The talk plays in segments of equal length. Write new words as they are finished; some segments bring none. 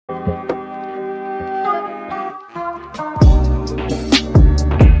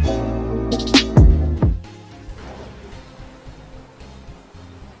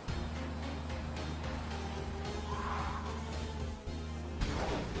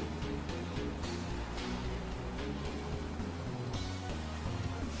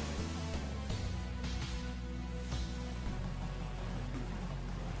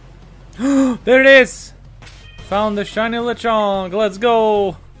There it is! Found the shiny Lechonk. Let's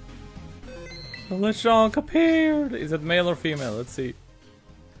go! The Lechonk appeared! Is it male or female? Let's see.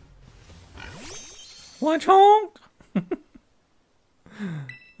 Lechonk!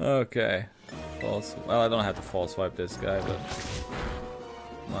 Okay. False. Well, I don't have to false swipe this guy, but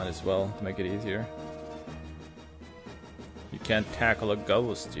might as well to make it easier. You can't tackle a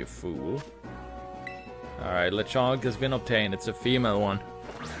ghost, you fool. Alright, Lechonk has been obtained. It's a female one.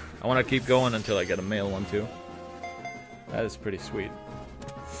 I want to keep going until I get a male one too. That is pretty sweet.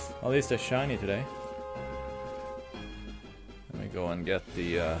 At least a shiny today. Let me go and get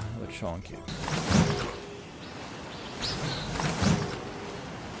the Lechonk here.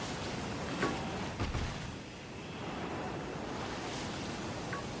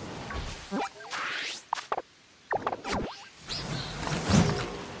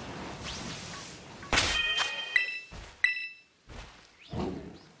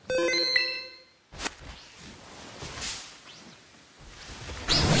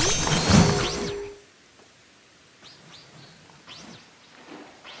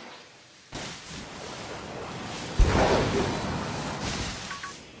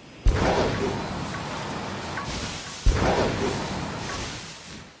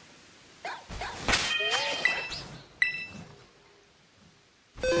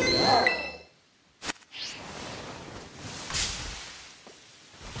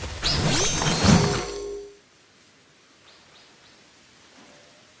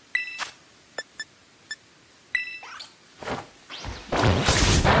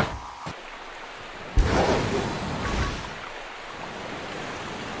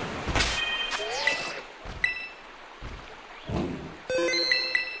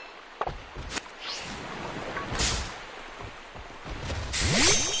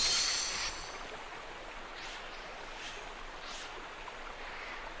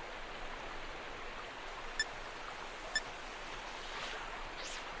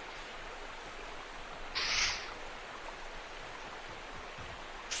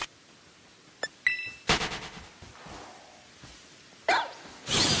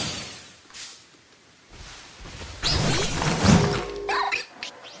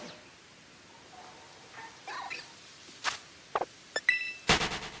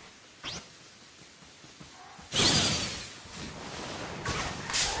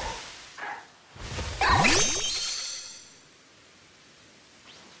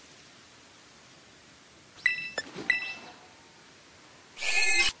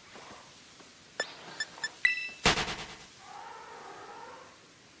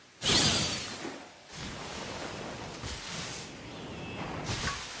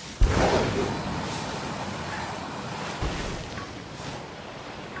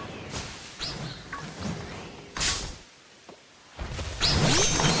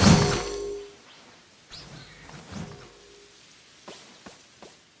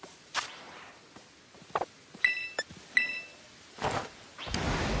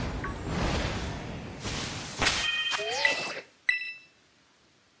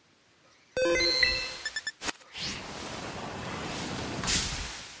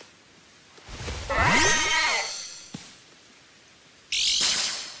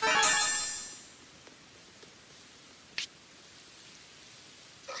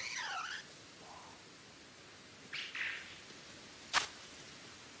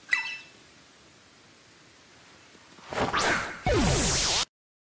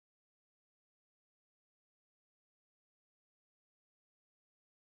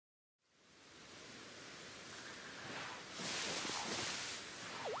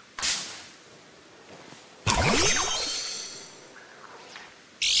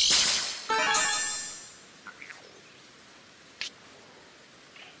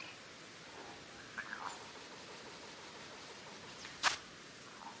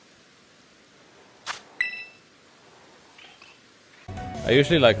 I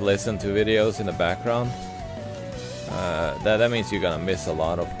usually like listen to videos in the background. That means you're gonna miss a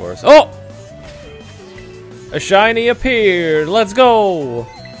lot, of course. Oh! A shiny appeared! Let's go!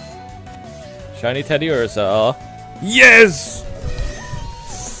 Shiny Teddy Ursa. Yes!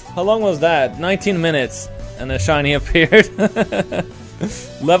 How long was that? 19 minutes. And a shiny appeared.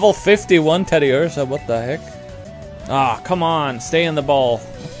 Level 51 Teddy Ursa, what the heck? Ah, come on, stay in the ball.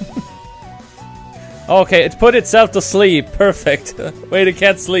 Okay, it put itself to sleep. Perfect. Wait, it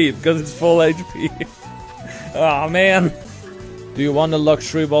can't sleep because it's full HP. Oh man. Do you want the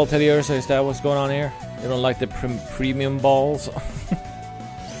luxury ball, Teddy Ursa? Is that what's going on here? You don't like the premium balls?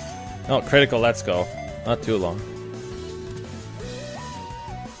 No, critical, let's go. Not too long.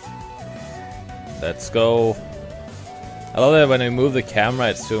 Let's go. I love that when we move the camera,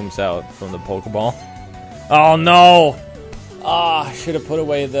 it zooms out from the Pokeball. Oh no! Ah, I should have put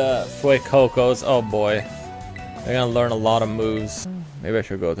away the Fuecocos. Oh boy. They're gonna learn a lot of moves. Maybe I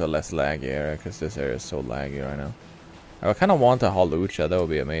should go to a less laggy area, because this area is so laggy right now. I kind of want a Hawlucha, that would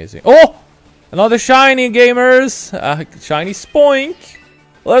be amazing. Oh! Another shiny, gamers! Shiny Spoink!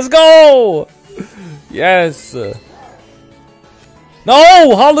 Let's go! Yes! No!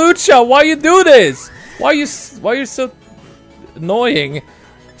 Hawlucha, why you do this? Why you so annoying?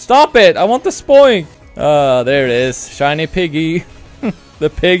 Stop it! I want the Spoink! There it is. Shiny Piggy. The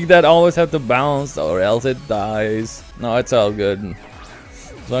pig that always have to bounce or else it dies. No, it's all good.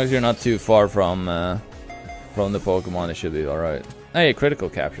 As long as you're not too far from the Pokemon, it should be alright. Hey, critical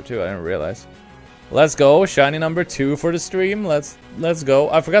capture too, I didn't realize. Let's go, shiny number 2 for the stream. Let's go.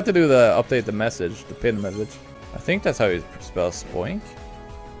 I forgot to do update the message, the pin message. I think that's how you spell Spoink.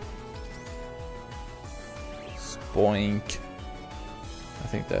 Spoink. I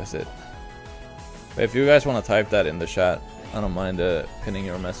think that's it. But if you guys want to type that in the chat, I don't mind pinning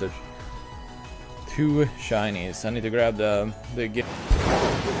your message. 2 shinies. I need to grab the gift.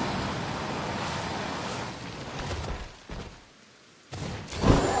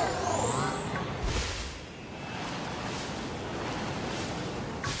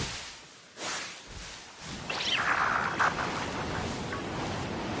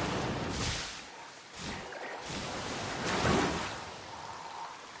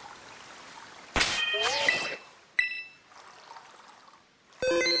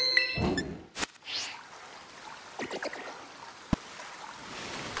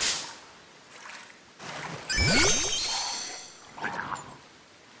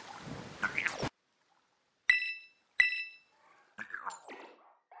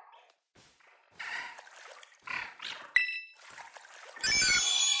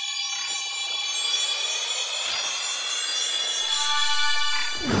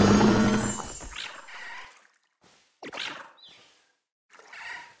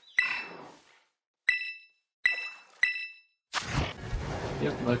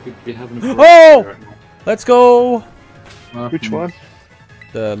 Yep, I could be having a Oh! right now. Let's go! Which one?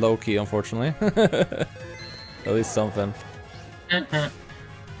 The low key, unfortunately. At least something.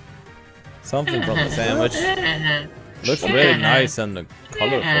 Something from the sandwich. Looks really nice and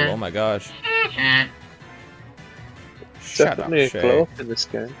colorful. Oh my gosh. Shut Definitely up, a glow Shay. up in this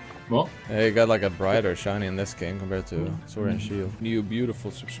game. What? Yeah, you got like a brighter shiny in this game compared to Sword and Shield. New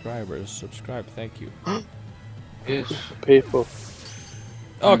beautiful subscribers. Subscribe, thank you. Yes. People.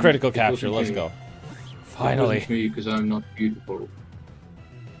 Oh, critical it capture, wasn't let's me. go. Finally. It wasn't me because I'm not beautiful.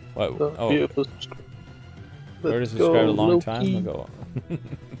 What? The Oh, beautiful. already Let's subscribed go, a long Loki. time ago.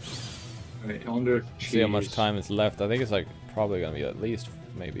 Right, I wonder if See how much cheese- time is left. I think it's like probably gonna be at least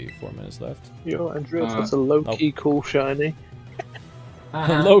maybe 4 minutes left. Yo, Andreas, that's a low-key cool shiny.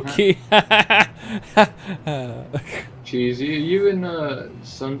 Low key. Cheese, you in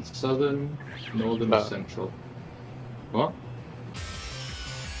southern, northern, or No. central? What?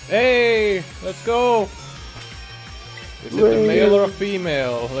 Hey, let's go. Is it a male or a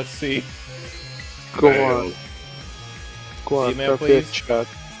female? Let's see. Go on. Go on, Email, don't be a please. chad.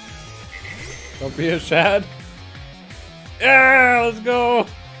 Don't be a shad. Yeah, let's go.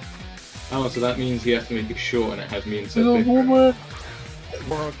 Oh, so that means he has to make it short and it has me instead Little of big. woman.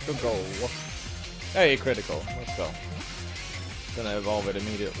 Work to go. Hey, critical. Let's go. Gonna evolve it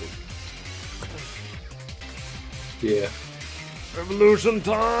immediately. Yeah. Revolution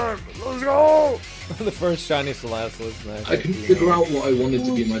time! Let's go! The first shiny is the last list, man. I can figure out what I wanted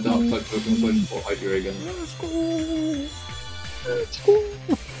to be my dark type Pokemon, so I just bought Hydreigon. Let's go! Let's go!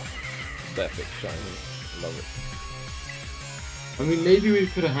 Epic shiny. Love it. I mean, maybe we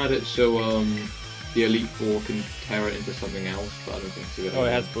could have had it so the Elite Four can tear it into something else, but I don't think so. Oh,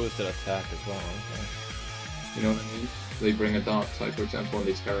 it has boosted attack as well. Okay. You know what I mean? They bring a dark type, for example, and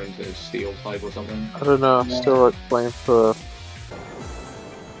they tear into a steel type or something. I don't know, I'm still like playing for...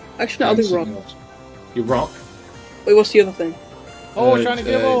 Actually, no, I'll do rock. Something else. You rock? Wait, what's the other thing? Oh, shiny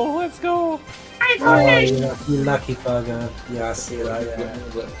Gibble! Let's go! Oh, you lucky bugger. Yeah, I see that, yeah.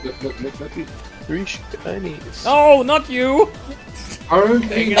 Look. 3 shinies. Oh, not you! Aren't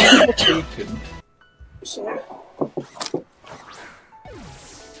they taken? Sorry.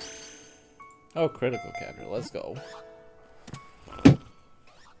 Oh, critical capture. Let's go.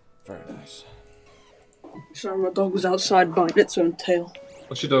 Very nice. Sorry, my dog was outside biting its own tail.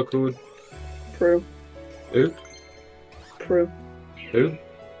 What's your dog called? Prue. Who? Prue. Who?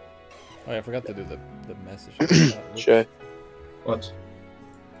 Oh, yeah, I forgot to do the message. Shay, What?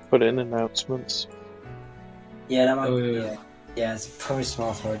 put in announcements. Yeah, that might Oh, be, yeah. yeah, it's probably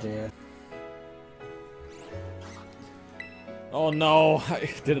smarter idea. Oh no, I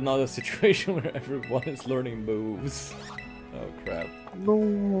did another situation where everyone is learning moves. Oh crap.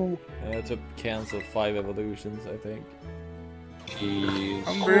 No. I had to cancel 5 evolutions, I think. Jeez.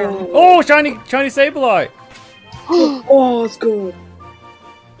 Oh, shiny Sableye! Oh, it's good.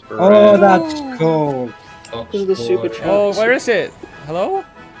 Oh, that's cool. Because of the super chat. Oh, where is it? Hello?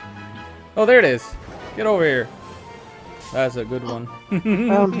 Oh, there it is. Get over here. That's a good one.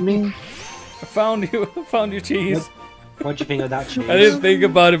 Found me. I found you. I found you, cheese. What do you think of that cheese? I didn't think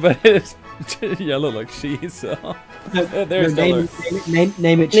about it, but it's yellow like cheese. So. There's name, color.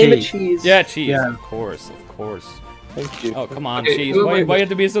 name it cheese. Name it cheese. Yeah, cheese. Yeah. Of course, of course. Thank you. Oh, come on, Okay, cheese. who am Why I you have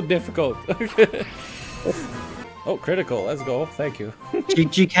to be so difficult? Oh, critical. Let's go. Thank you.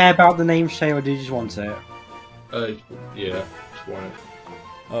 Do you care about the name, Shay, or do you just want it? Yeah, just want it.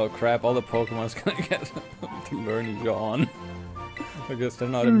 Oh crap! All the Pokemon's gonna get to learn yawn. I guess they're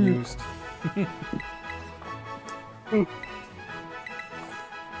not amused.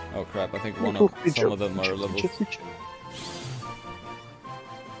 Oh crap! I think some of them are level.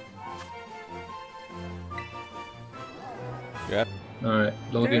 Yeah. Alright,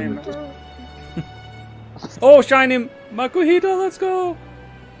 log in with this. Oh, shiny Makuhita, let's go!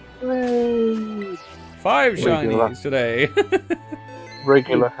 Yay. 5 Regular. shinies today.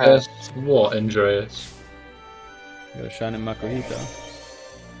 Regular hair. Guess what, Andreas? Got a shiny Makuhita.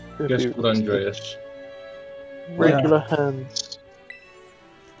 Guess what, Andreas? Regular hands.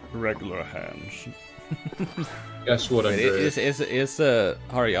 Regular hands. Guess what, Wait, Andreas? is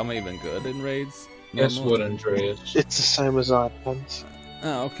Hariyama even good in raids? Guess Normal? what, Andreas? It's the same as our hands.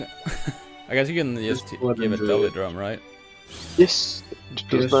 Oh, okay. I guess you can just Guess what, give it Andreas? belly drum, right? Yes. It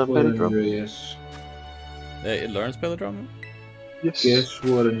does Guess learn what, belly drum. Andreas? It learns belly drum? Yes. Guess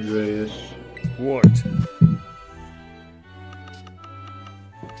what, Andreas? What?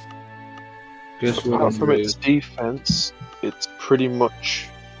 Guess what, Apart from its Andreas? defense, it's pretty much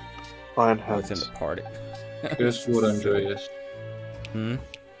iron Oh, it's in hands. the party. Guess what, Andreas? Hmm?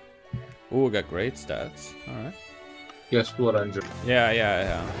 Ooh, got great stats. Alright. Guess what, Andreas?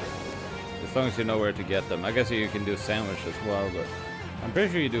 Yeah. As long as you know where to get them. I guess you can do sandwich as well, but I'm pretty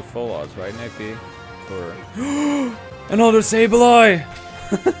sure you do full odds, right, Nippy? For another Sableye!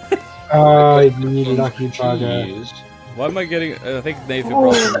 Oh, you lucky bugger. Jeez. Why am I getting? I think Navy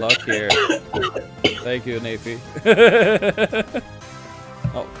brought some luck here. Thank you, Navy.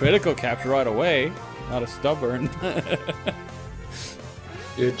 Oh, critical capture right away. Not a stubborn.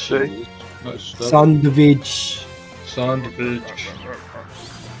 Good cheese. Not stubborn. Sandwich. Sandwich.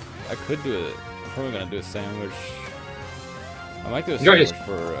 I could do it. I'm probably gonna do a sandwich. I might do a Guys. sandwich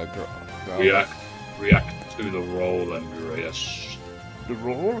for a girl. React to the roll, Andreas. The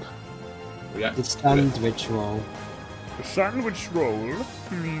roll? React The to it. sandwich roll. The sandwich roll?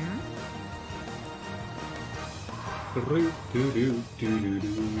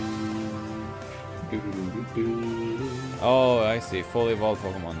 Oh, I see. Fully evolved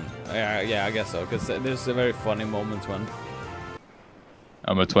Pokemon. Yeah, I guess so. Because there's a very funny moment when.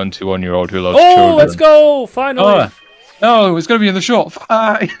 I'm a 21-year-old who loves Oh, children. let's go! Finally! Oh, no, it's going to be in the shop.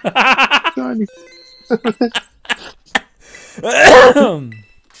 Bye.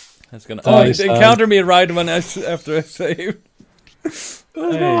 That's gonna. Oh, Oh, it's, encounter me right when after I save.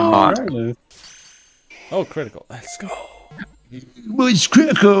 Oh, critical. Let's go. Well, it's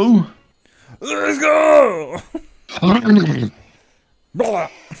critical. Let's go! Blah.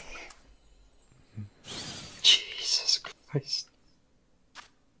 Jesus Christ.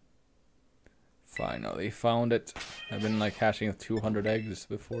 Finally found it. I've been like hatching 200 eggs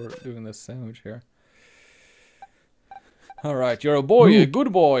before doing this sandwich here. Alright, you're a boy, a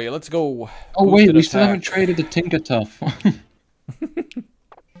good boy. Let's go. Oh, wait, Boosted we still attack. haven't traded the Tinkertuff.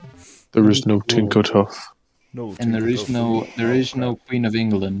 There is no Tinkertuff. No, And there is no Queen of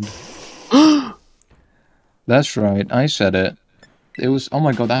England. That's right, I said it. It was, oh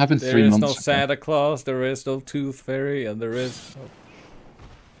my god, that happened There 3 is months no ago. Santa Claus, there is no Tooth Fairy, and there is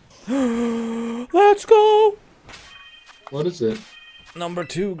no... Let's go! What is it? Number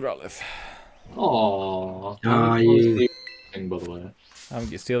 2, Growlithe. Aww. Ah, you. Thing, by the way.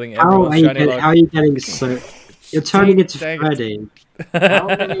 I'm stealing How everyone's are you, shiny luck. how are you getting so... You're turning into Dang it. Freddy. How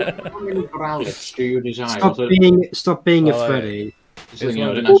many Growlithes do you desire? Stop being a Well, Freddy. Just Just thinking, I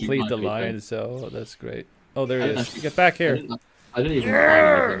wanted to didn't actually complete the find anything. line, so that's great. Oh, there I he didn't is. actually- Get back here. I didn't even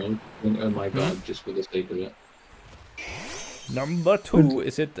find anything. Oh my god, just for the sake of it. Number 2,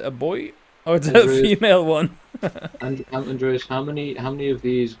 is it a boy? Oh, it's a There is- female one. And Andreas, how many of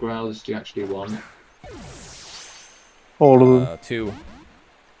these Growlers do you actually want? All of them. 2.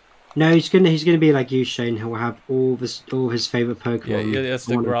 No, he's gonna be like you, Shane. He'll have all his favorite Pokemon. Yeah, that's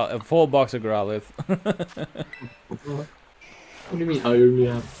the One- a full box of Growlithe. What do you mean I only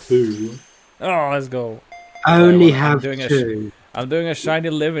have 2? Oh, let's go. I only I'm have doing 2. I'm doing a shiny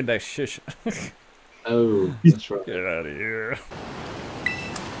living that shish. Oh, that's right. Get out of here.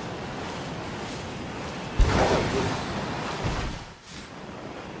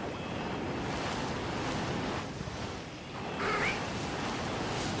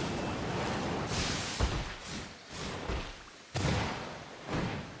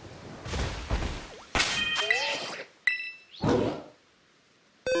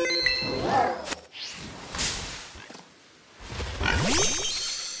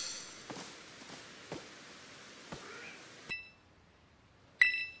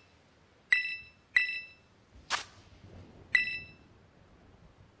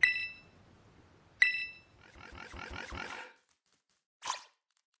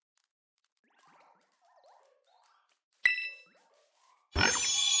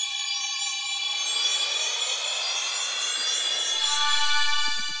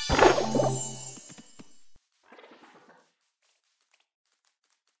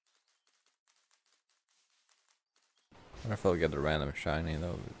 I wonder if I'll get a random shiny, that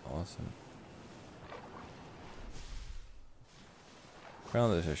would be awesome.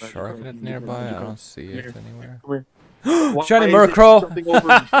 Apparently there's a shark in it nearby, I don't see it anywhere. Shiny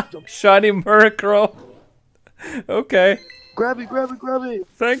Murkrow! Shiny Murkrow! Okay. Grab it, grab it, grab it!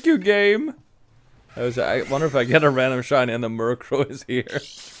 Thank you, game! I wonder if I get a random shiny and the Murkrow is here.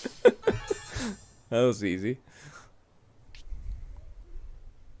 That was easy.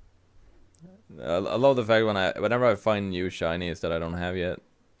 I love the fact whenever I find new shinies that I don't have yet.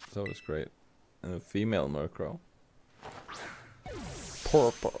 It's always great. And a female Murkrow.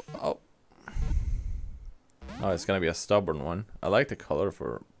 Purple. Oh. Oh, it's gonna be a stubborn one. I like the color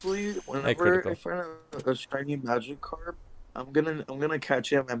for. Whenever I find a shiny Magikarp, I'm gonna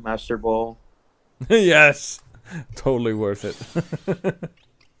catch him at Master Ball. Yes, totally worth it.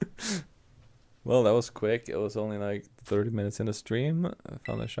 Well, that was quick. It was only like 30 minutes in the stream. I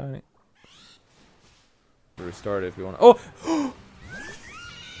found a shiny. Restart it if you want. Oh,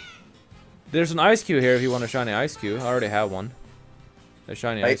 there's an ice cube here if you want a shiny ice cube. I already have one. A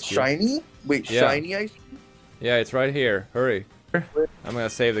shiny ice cube. Shiny? Wait, Yeah. shiny ice cube? Yeah, it's right here. Hurry. I'm gonna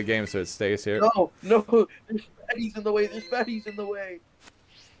save the game so it stays here. No, no, there's fatties in the way. There's fatties in the way.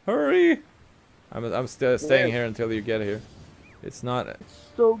 Hurry! I'm still staying here until you get here. It's not. It's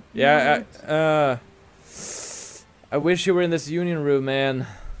so cute. Yeah. I wish you were in this union room, man.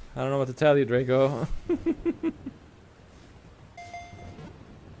 I don't know what to tell you, Draco.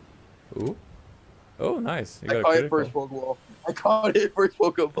 Ooh. Oh, nice. You got I a caught it critical. first Pokeball. I caught it first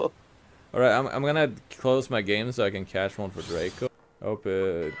Pokeball. Alright, I'm gonna close my game so I can catch one for Draco. I hope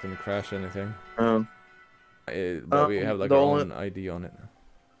it didn't crash anything. But we have like our own ID on it.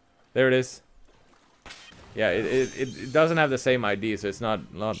 There it is. Yeah, it doesn't have the same ID, so it's not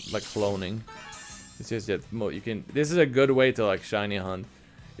like cloning. It's just that you can. This is a good way to like shiny hunt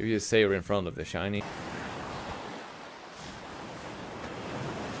if you say you're in front of the shiny.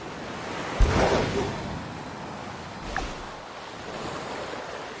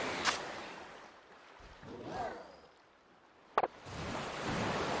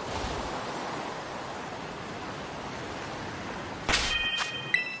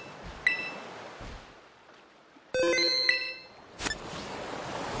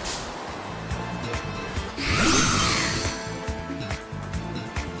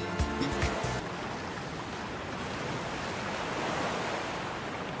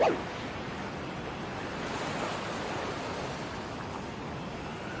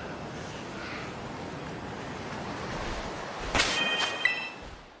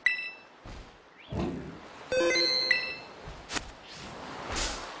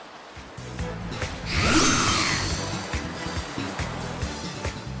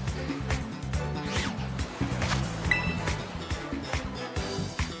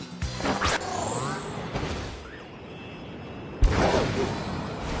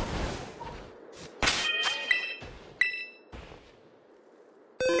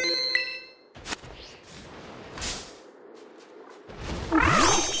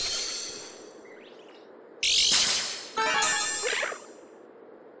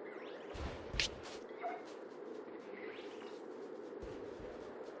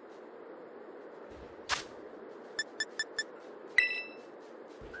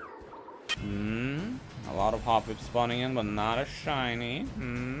 A lot of hop-ups spawning in, but not a shiny.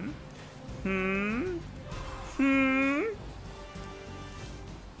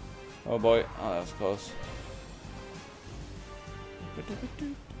 Oh boy, oh that's close.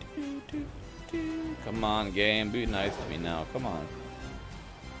 Come on, game, be nice to me now. Come on.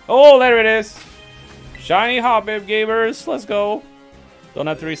 Oh, there it is. Shiny Hobbit gamers, let's go. Don't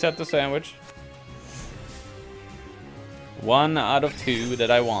have to reset the sandwich. 1 out of 2 that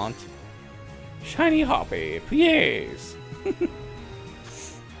I want. Shiny Hobbit, yes.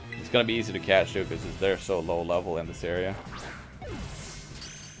 It's gonna be easy to catch too because they're so low level in this area.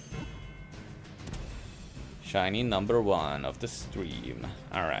 Shiny number 1 of the stream.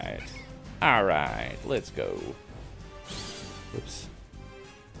 Alright. Alright, let's go. Oops.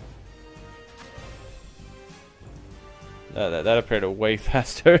 That appeared way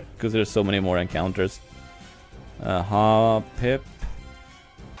faster because there's so many more encounters. Pip.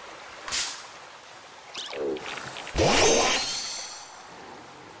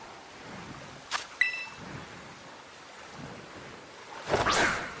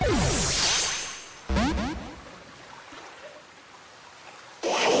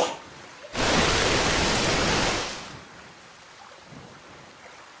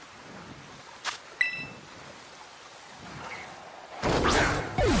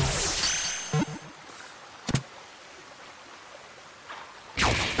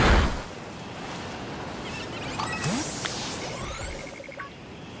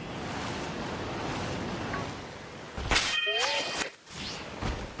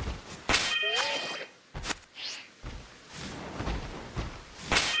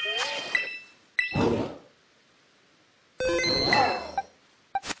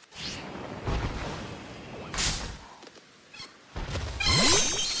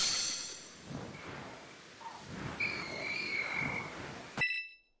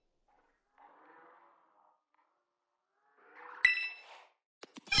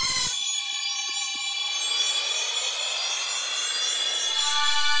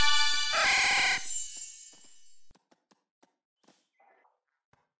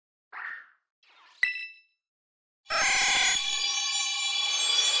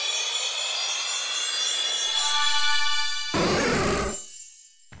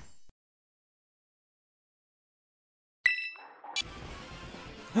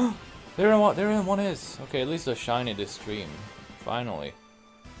 There in one is. Okay, at least a shiny this stream. Finally.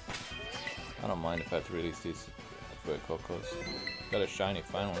 I don't mind if I have to release these for Cocos. Got a shiny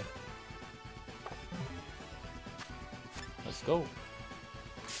finally. Let's go.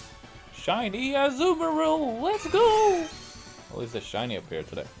 Shiny Azumarill! Let's go! At least a shiny appeared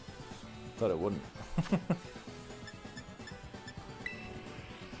today. Thought it wouldn't.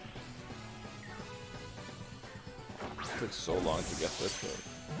 Took so long to get this though.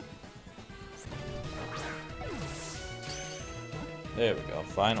 There we go,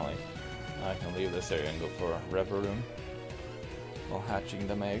 finally. I can leave this area and go for a Rever Room while hatching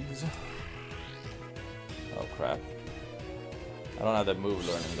them eggs. Oh crap. I don't have that move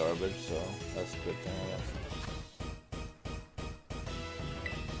learning garbage, so that's a good thing, I guess.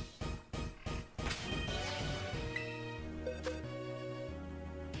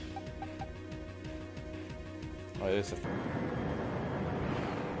 Oh, it is a